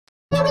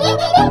Hello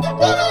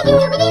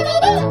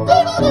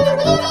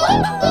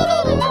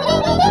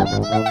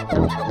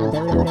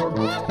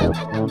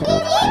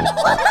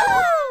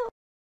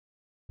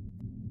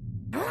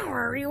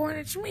everyone,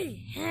 it's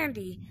me,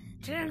 Andy.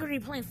 Today I'm going to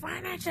be playing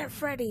Five Nights at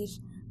Freddy's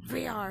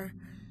VR.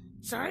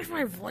 Sorry if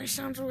my voice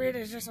sounds weird,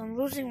 it's just I'm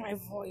losing my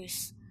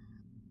voice.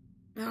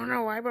 I don't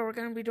know why, but we're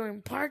going to be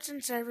doing Parts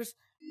and Service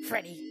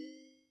Freddy.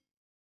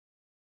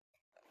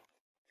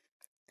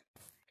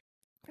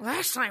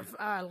 Last time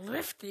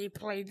Lifty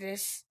played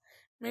this,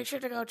 make sure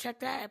to go check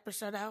that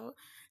episode out.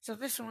 So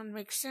this one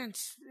makes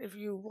sense if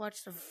you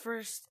watch the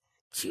first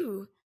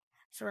two.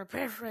 So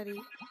Repair Freddy,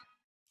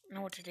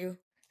 know what to do.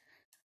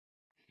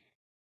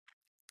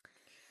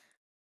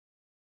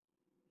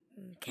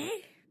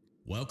 Okay.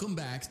 Welcome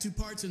back to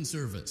Parts and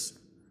Service.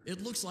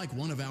 It looks like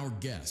one of our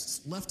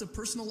guests left a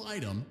personal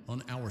item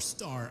on our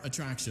star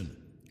attraction.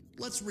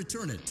 Let's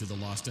return it to the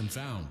Lost and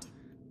Found.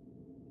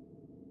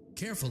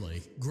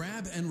 Carefully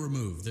grab and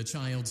remove the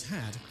child's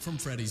hat from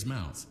Freddy's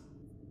mouth.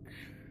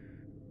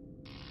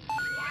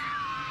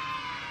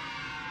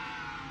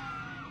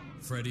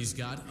 Freddy's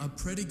got a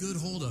pretty good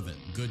hold of it.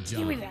 Good job.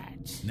 Give me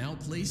that. Now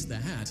place the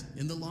hat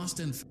in the Lost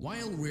and Found.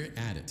 While we're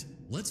at it,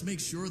 let's make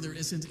sure there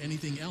isn't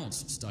anything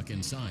else stuck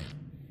inside.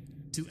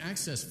 To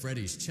access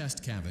Freddy's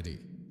chest cavity,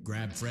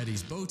 grab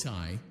Freddy's bow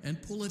tie and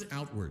pull it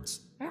outwards.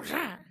 What's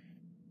that?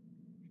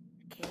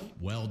 Okay.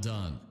 Well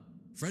done.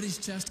 Freddy's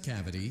chest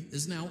cavity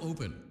is now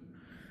open.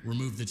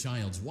 Remove the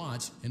child's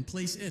watch and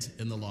place it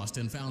in the Lost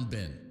and Found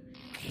bin.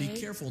 Okay. Be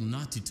careful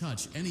not to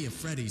touch any of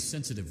Freddy's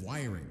sensitive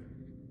wiring.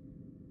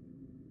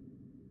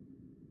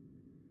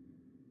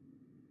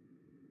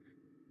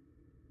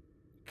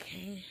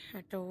 Okay,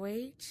 have to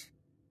wait.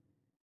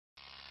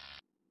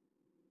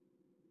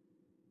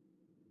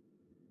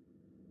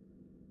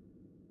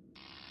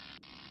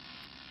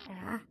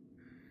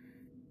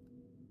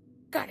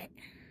 Got it.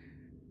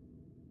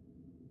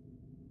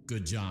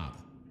 Good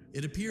job.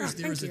 It appears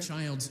there is a you.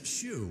 child's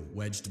shoe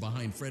wedged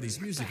behind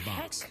Freddy's music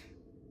box.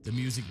 The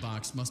music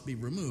box must be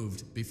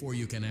removed before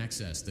you can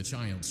access the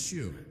child's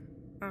shoe.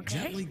 Okay.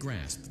 Gently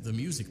grasp the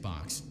music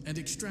box and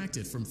extract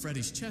it from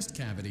Freddy's chest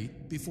cavity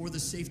before the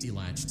safety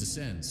latch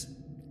descends.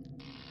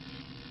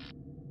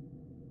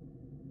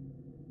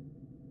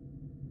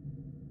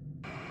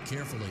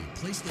 Carefully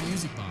place the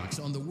music box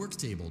on the work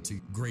table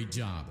to great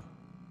job.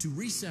 To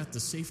reset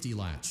the safety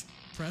latch,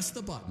 press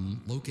the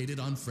button located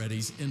on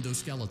Freddy's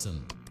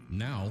endoskeleton.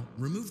 Now,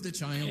 remove the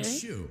child's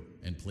shoe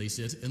and place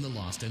it in the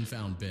Lost and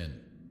Found bin.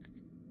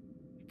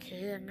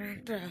 Okay, I'm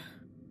going to...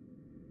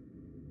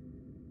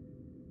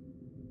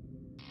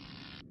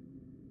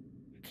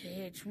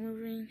 Okay, it's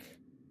moving.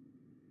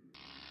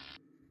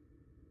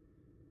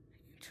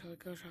 Until it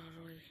goes all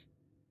the way.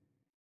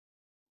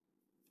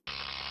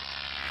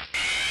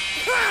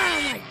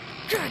 Oh my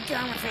god, get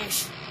out of my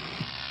face!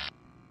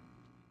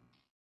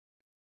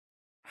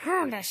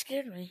 Oh, that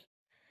scared me.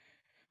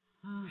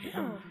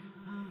 Ew.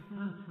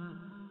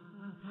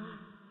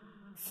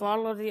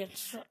 Follow the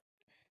instructions.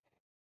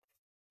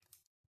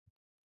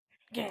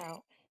 Get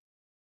out.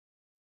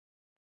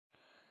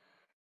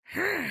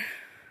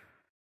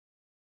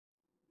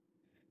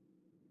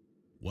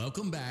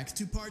 Welcome back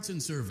to Parts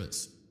and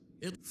Service.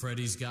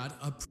 Freddy's got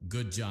a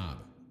good job.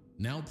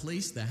 Now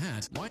place the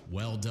hat.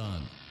 Well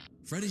done.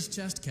 Freddy's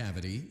chest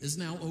cavity is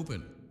now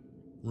open.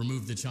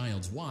 Remove the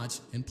child's watch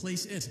and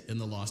place it in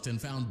the Lost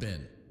and Found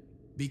bin.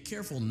 Be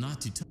careful not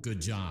to touch.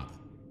 Good job.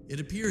 It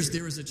appears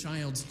there is a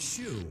child's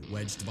shoe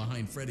wedged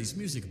behind Freddy's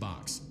music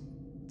box.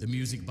 The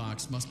music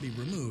box must be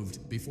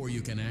removed before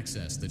you can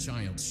access the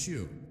child's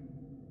shoe.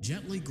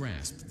 Gently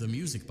grasp the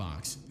music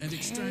box and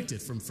extract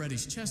it from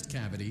Freddy's chest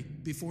cavity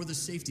before the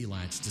safety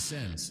latch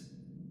descends.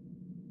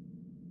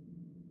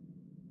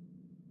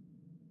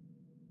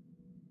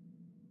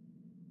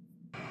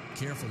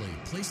 Carefully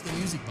place the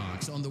music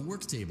box on the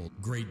work table.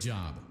 Great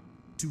job.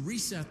 To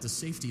reset the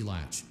safety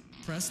latch,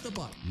 press the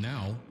button.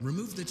 Now,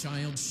 remove the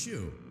child's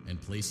shoe and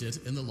place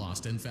it in the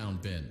Lost and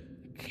Found bin.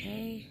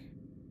 Okay.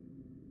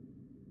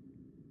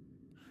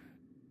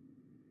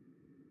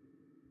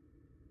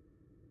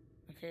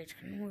 Okay, it's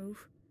gonna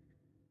move.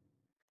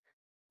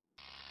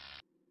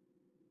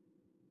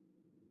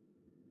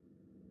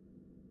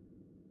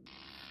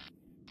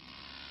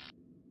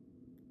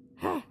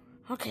 Oh,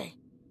 okay.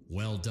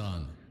 Well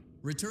done.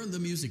 Return the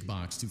music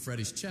box to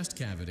Freddy's chest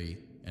cavity,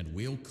 and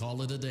we'll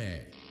call it a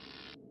day.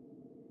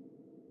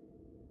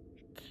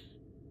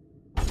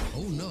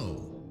 Oh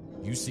no!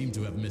 You seem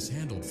to have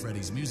mishandled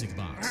Freddy's music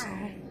box.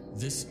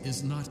 This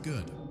is not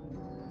good.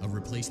 A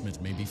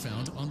replacement may be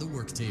found on the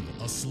work table.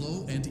 A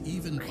slow and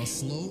even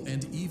pace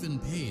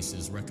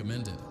is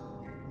recommended.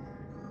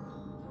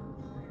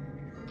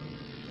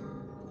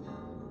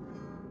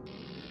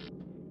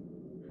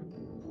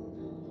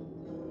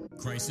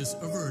 Crisis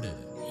averted.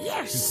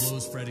 Yes! To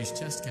close Freddy's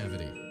chest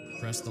cavity,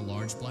 press the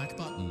large black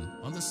button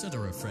on the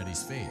center of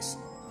Freddy's face.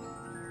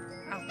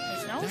 Oh,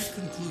 his nose? That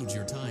concludes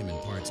your time in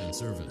Parts and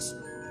Service.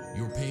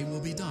 Your pay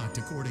will be docked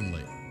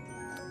accordingly.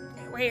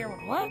 Wait,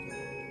 what?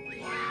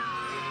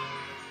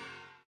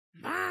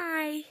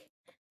 Bye!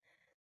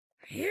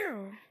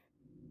 You.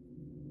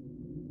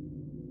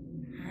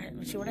 Alright,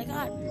 let's see what I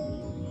got.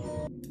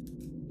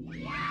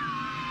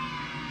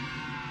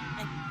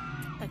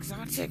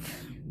 Exotic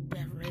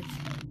beverage.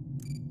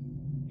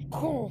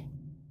 Cool.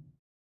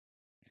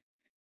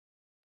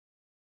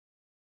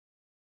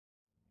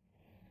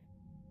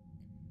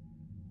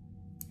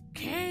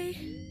 Okay.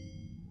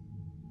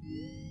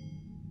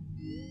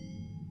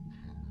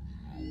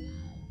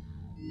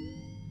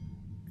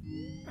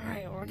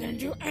 Alright, we're gonna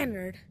do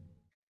Ennard.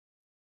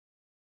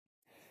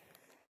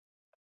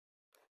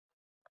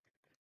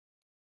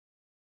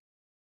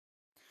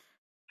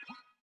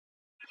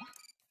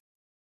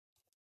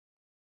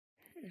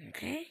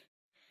 Okay.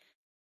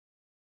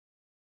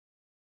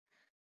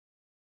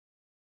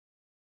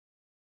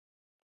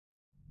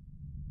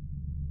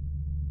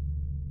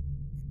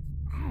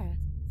 Oh.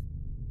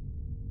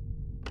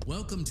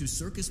 Welcome to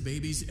Circus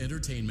Baby's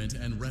Entertainment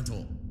and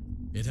Rental.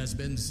 It has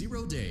been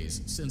 0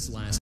 days since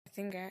last I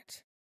think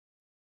that.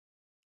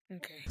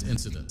 Okay.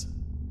 incident.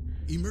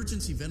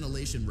 Emergency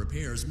ventilation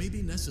repairs may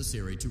be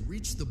necessary to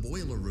reach the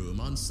boiler room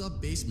on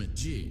sub-basement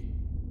G.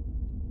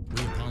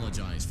 We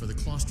apologize for the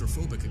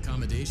claustrophobic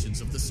accommodations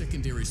of the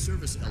secondary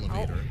service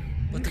elevator,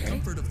 but the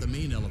comfort of the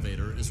main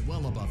elevator is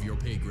well above your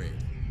pay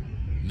grade.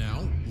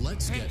 Now,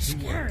 let's get to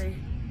work. Scary.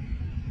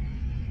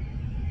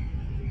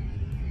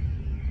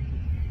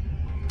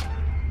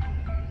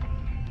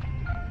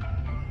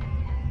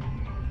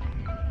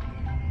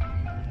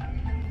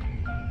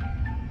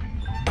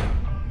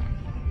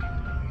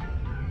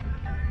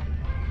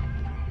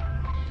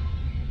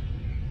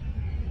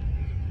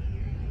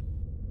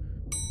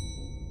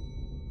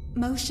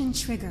 Motion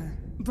trigger.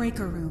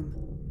 Breaker room.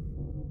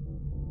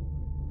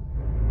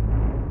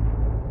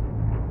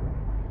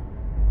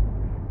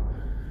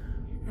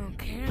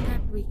 Okay, I gotta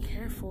be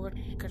careful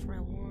because my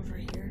wall's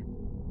right here.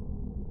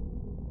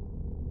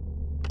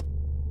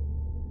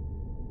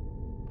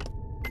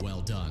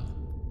 Well done.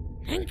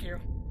 Thank you.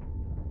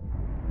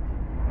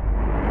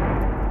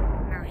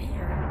 Now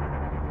here.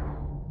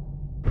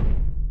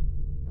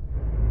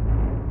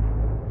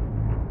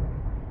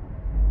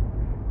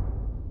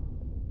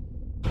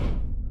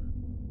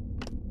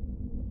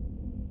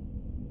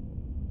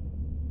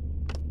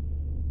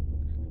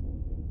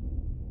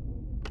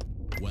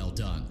 Well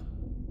done.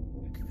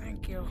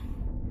 Thank you.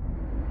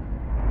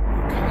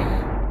 Okay.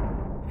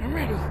 I'm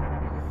ready.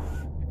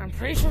 I'm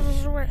pretty sure this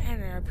is where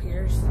Anna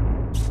appears.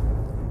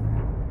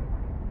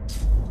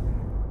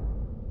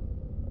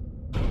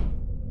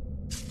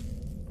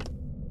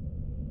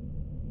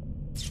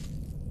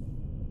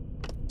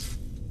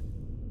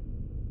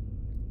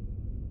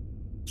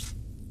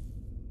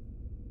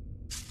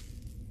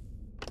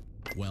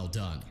 Well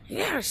done.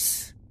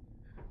 Yes!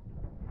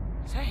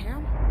 Is that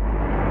him?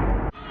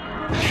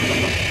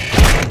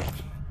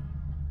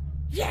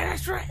 Yeah,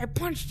 that's right. I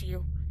punched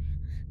you.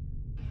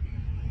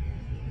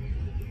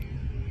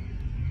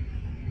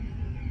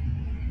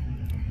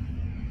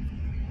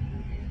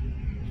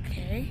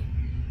 Okay.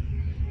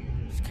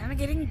 It's kind of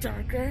getting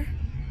darker.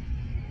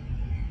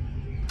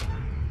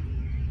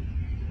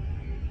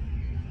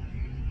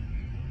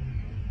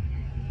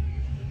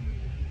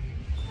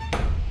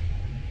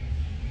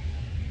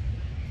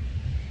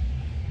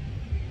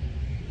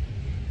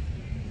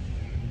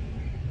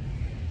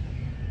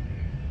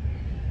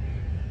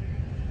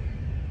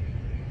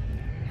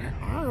 Where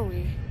are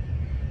we?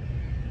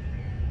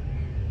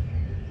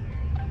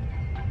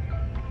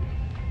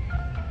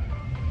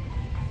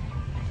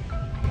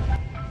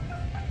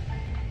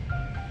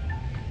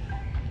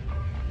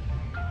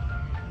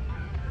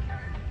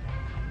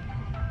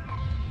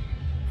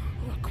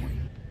 Oh, a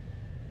coin.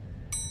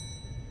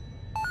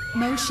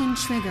 Motion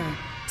trigger.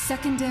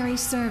 Secondary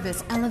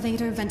service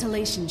elevator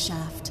ventilation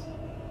shaft.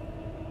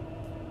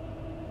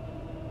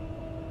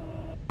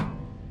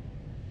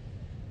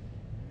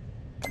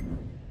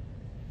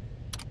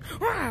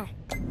 Wow!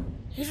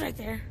 He's right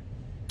there.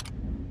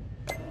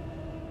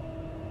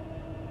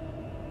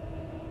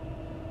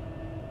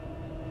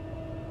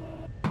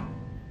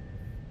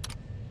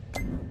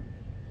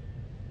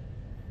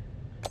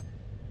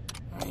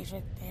 Oh, he's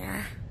right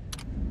there.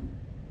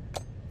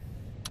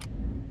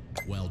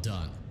 Well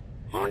done.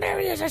 Oh, there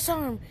he is. I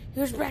saw him.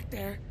 He was back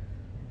there.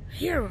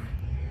 Here.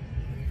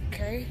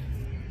 Okay.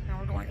 Now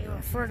we're going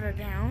even further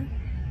down.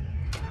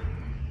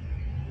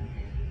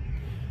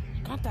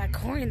 Got that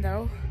coin,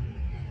 though.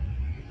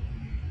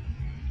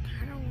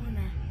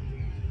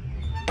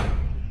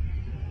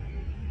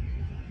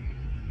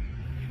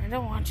 I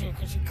don't want to,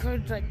 because he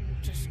could, like,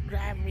 just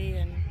grab me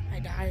and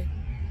I die.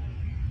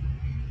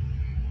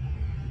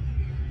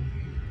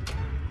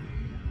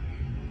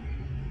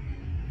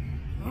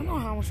 I don't know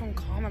how much I'm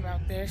calm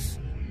about this.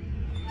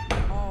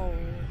 Oh.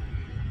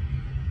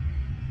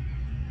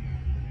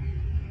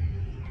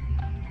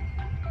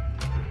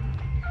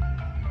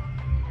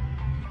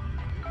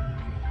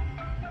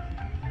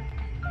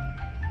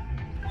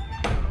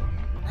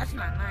 That's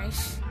not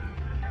nice.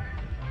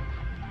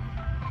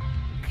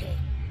 Okay.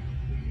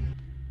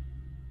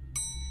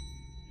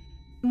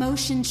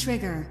 Motion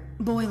trigger.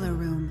 Boiler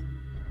room.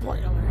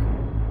 Boiler.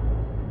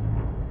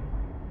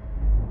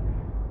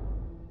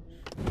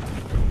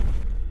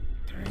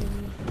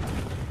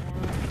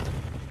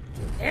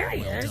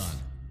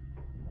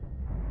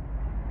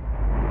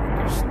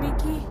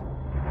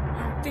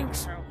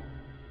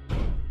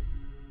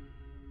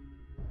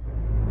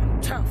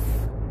 tough.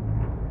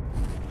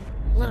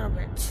 A little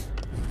bit.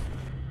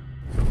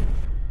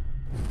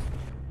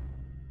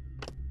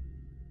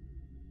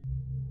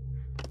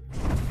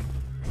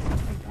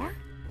 More?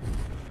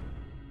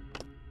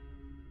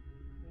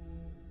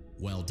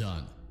 Well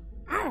done.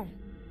 Oh,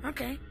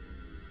 okay.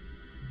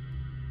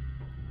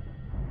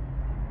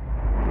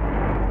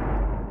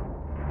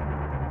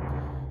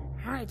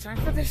 Alright, time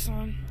for this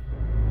one.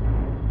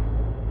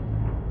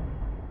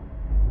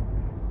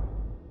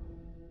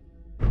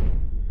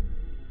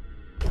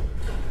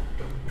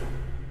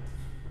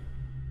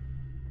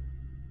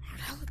 Oh,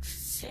 that looks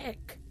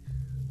sick.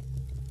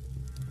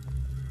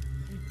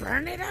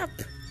 Burn it up.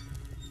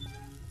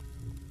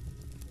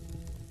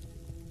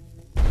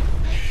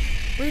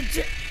 We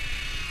did.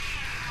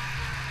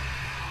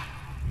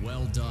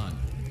 Well done.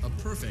 A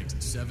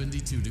perfect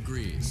 72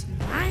 degrees.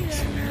 I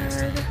See you next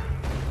nerd. time.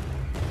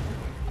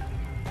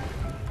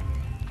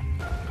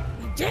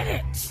 We did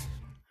it.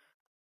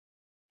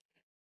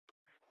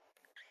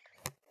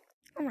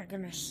 Oh my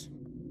goodness.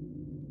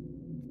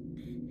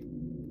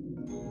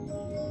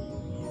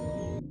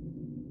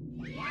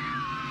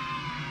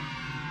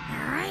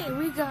 Alright,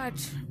 we got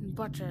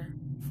butter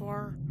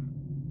for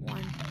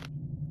 1.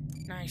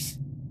 Nice.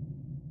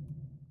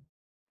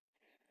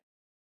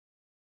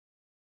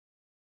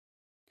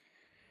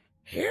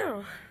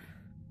 Here.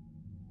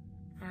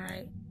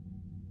 Alright.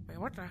 Wait,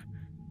 what the?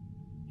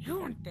 You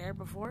weren't there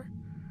before.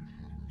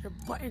 Your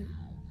button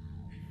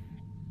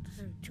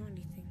doesn't do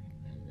anything.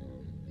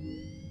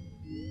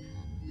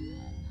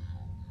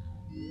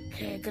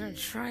 Okay, I'm gonna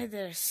try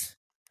this.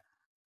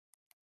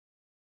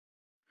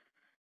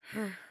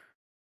 I'm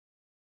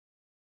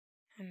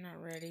not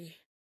ready.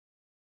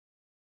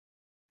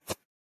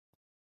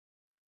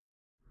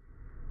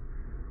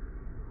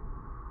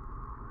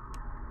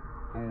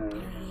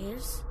 There he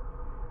is.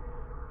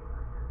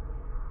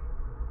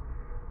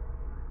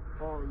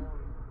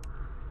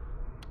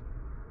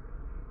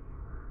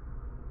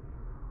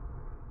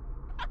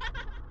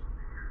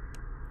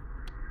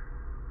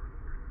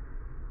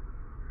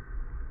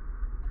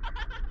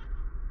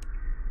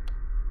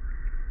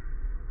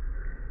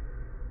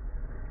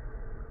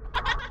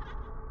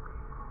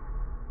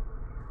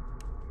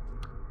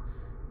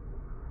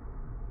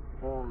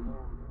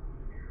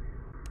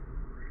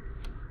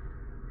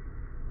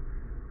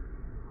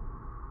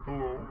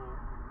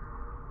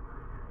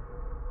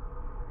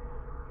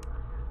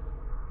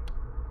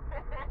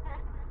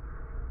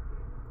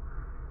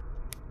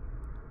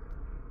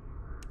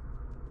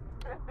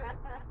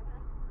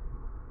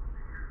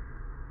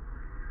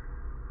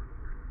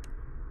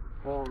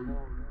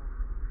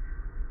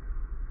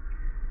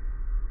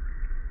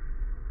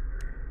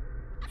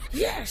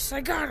 Yes,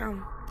 I got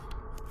him.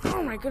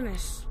 Oh my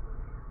goodness.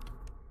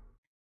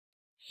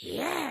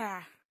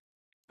 Yeah.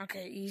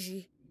 Okay,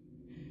 easy.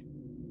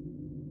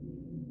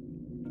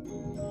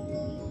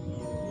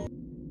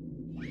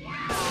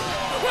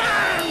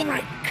 Oh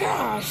my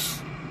gosh.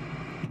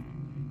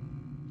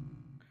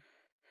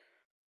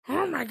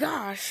 Oh my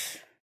gosh.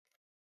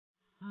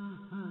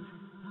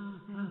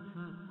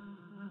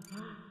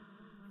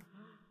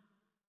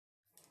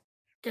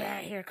 Get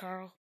out of here,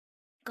 Carl.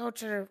 Go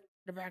to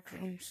the back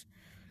rooms.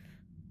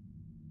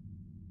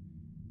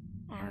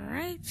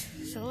 Alright,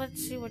 so let's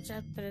see what's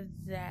after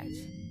that.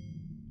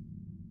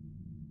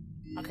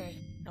 Okay,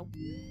 nope.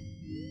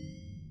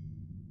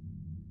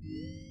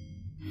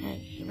 Alright,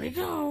 here we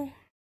go.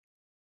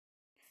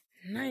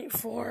 Night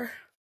 4.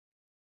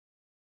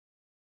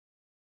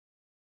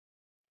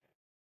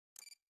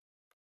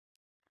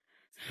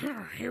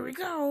 Here we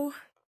go.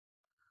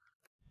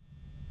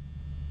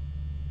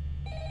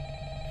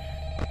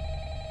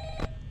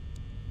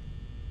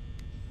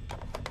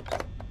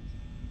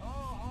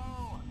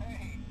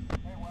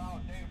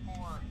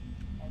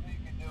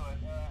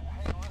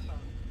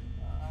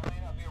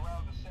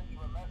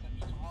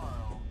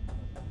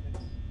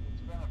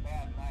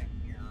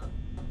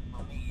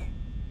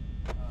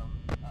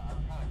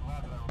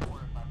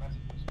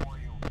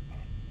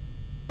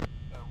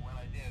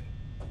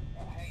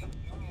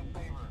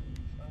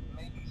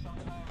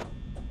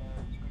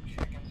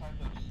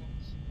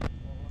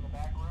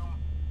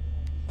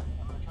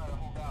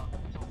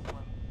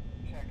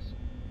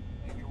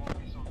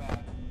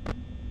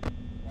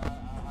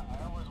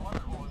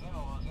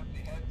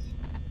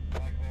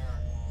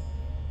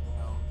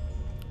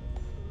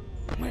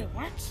 Wait,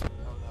 what?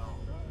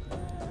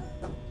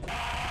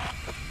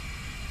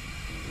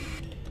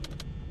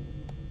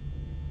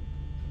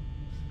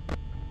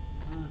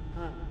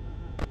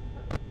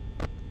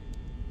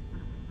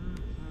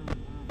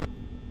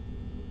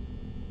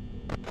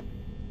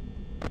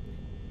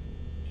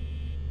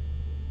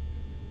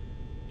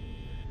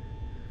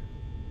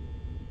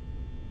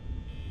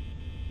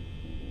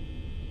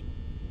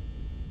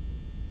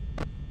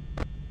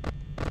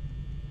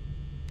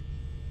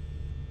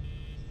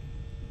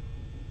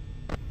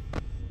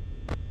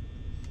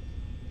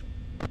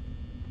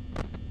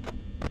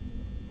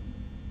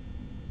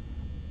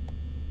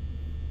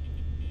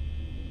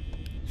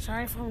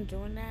 Sorry if I'm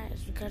doing that.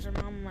 It's because I'm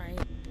on my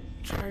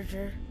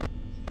charger.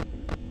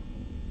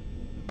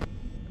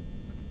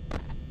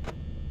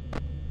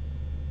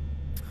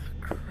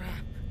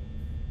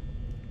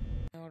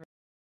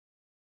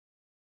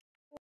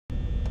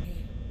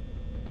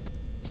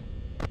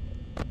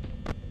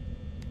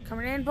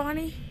 Coming in,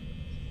 Bonnie?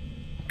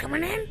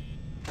 Coming in?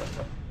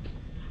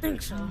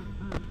 Think so.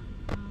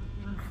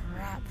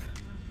 Crap.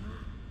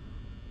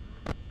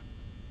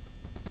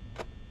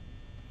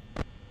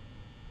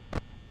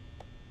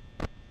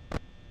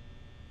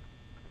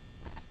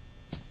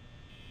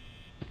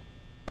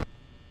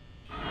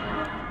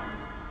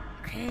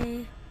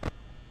 Okay.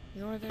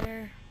 You're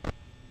there.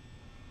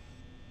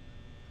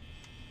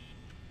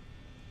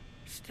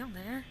 Still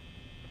there?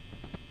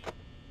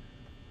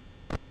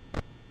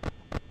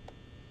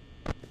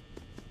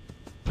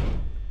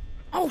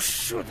 Oh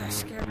shoot, that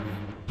scared me.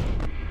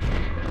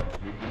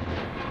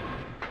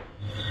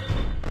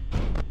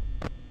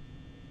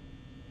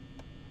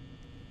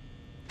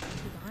 He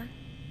gone?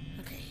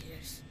 Okay, he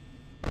is.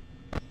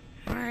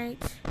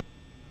 Right.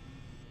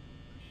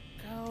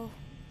 Go.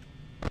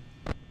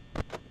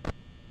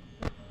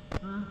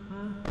 Oh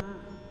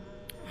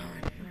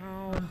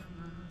no.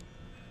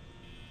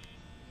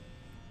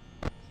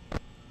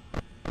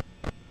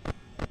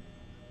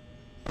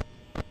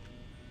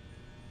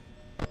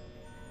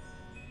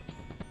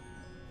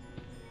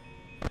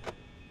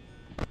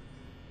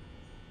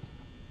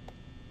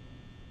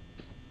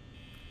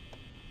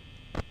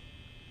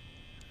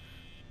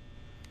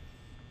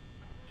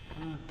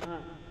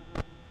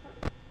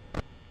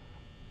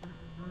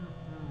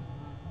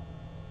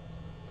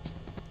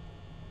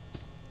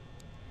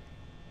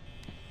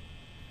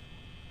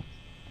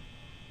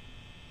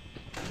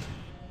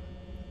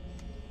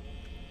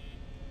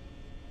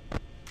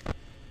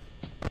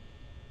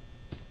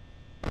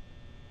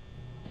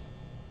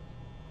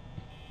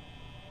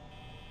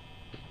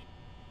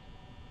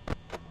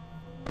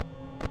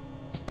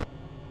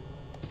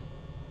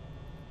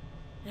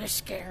 You're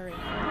scary.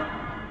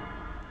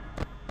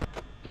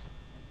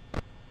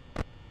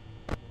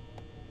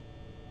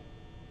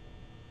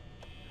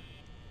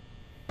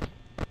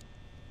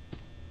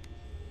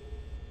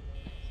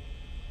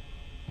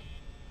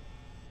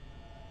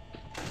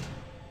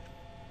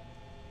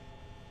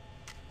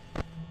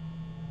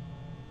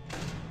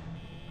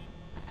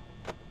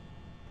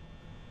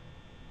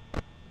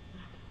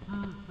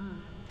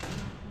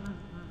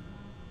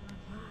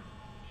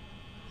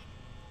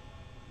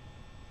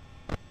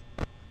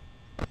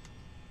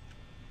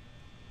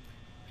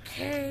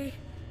 Okay.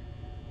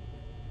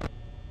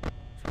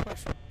 So far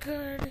so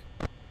good.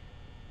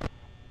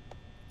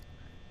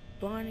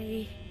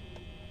 Bonnie,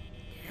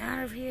 get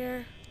out of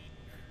here.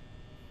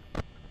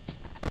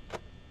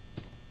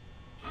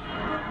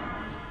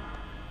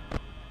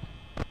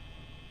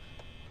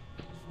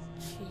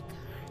 Chica.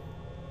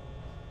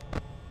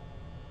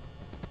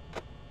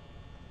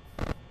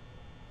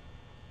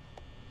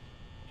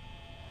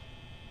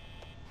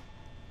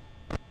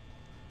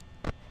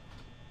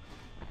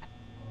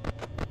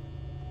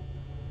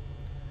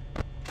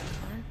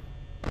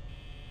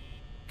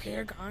 Okay,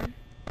 you're gone.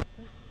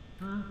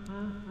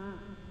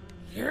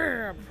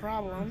 You're a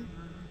problem.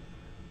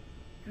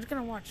 I'm just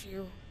gonna watch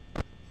you.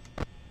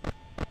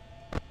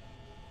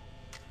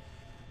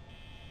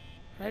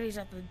 Freddy's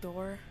at the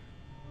door.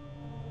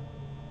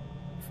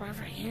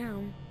 5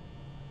 a.m.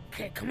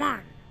 Okay, come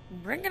on.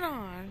 Bring it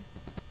on.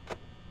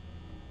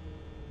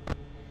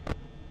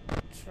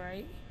 That's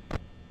right.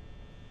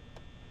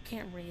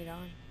 Can't bring it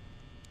on.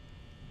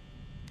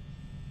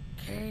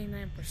 Okay,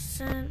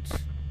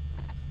 9%.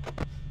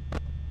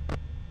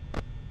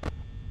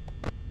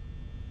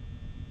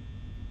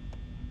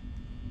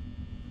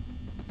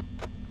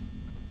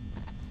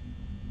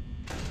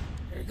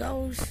 There he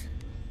goes.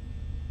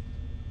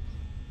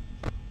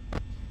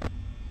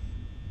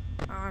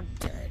 I'm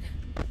dead.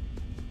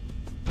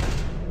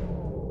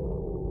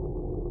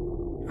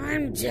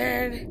 I'm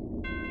dead.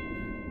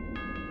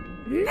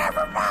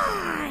 Never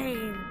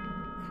mind.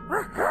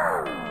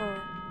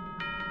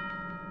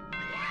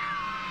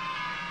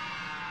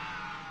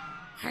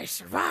 I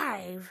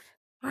survived.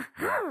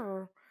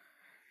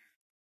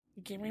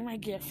 Give me my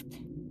gift.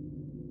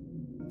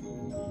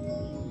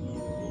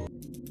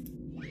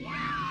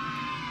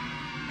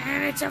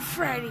 And it's a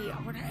Freddy.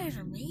 Oh, that is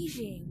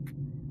amazing.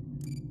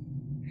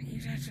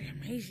 He's actually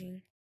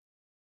amazing.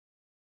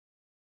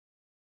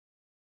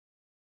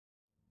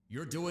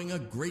 You're doing a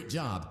great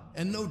job,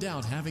 and no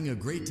doubt having a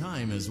great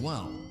time as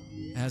well.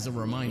 As a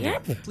reminder,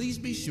 please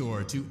be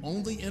sure to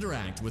only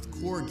interact with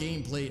core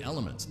gameplay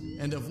elements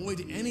and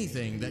avoid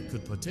anything that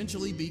could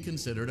potentially be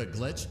considered a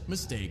glitch,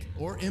 mistake,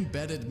 or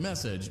embedded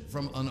message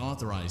from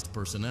unauthorized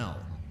personnel.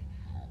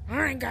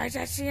 Alright guys,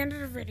 that's the end of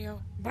the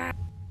video. Bye.